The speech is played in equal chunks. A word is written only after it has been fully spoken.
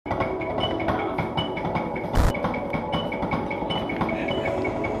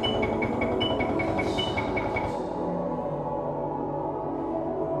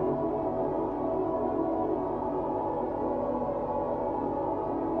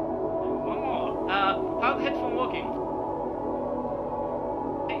How's the headphone working?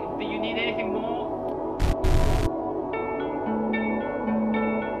 Do you need anything more?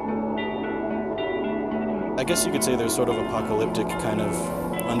 I guess you could say there's sort of apocalyptic kind of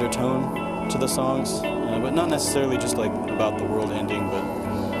undertone to the songs, but not necessarily just like about the world ending, but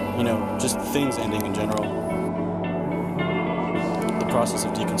you know, just things ending in general. The process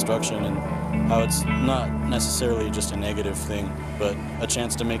of deconstruction and how it's not necessarily just a negative thing, but a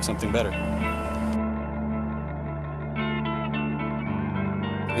chance to make something better.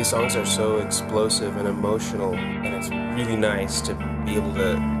 These songs are so explosive and emotional, and it's really nice to be able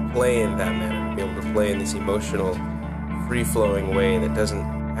to play in that manner, to be able to play in this emotional, free-flowing way that doesn't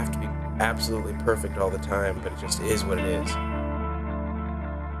have to be absolutely perfect all the time, but it just is what it is.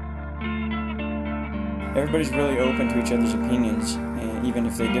 Everybody's really open to each other's opinions, even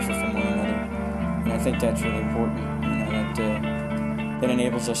if they differ from one another. And I think that's really important. You know, that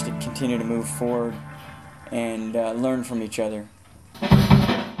enables us to continue to move forward and learn from each other.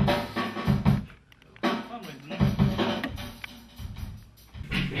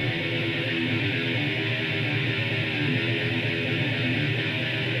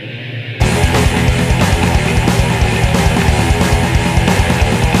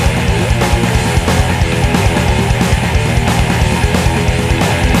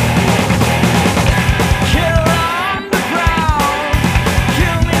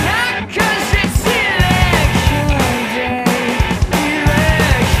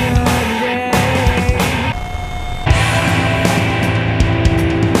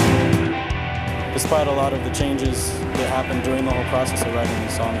 Despite a lot of the changes that happened during the whole process of writing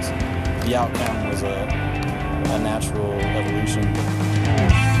these songs, the outcome was a natural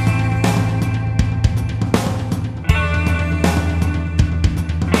evolution.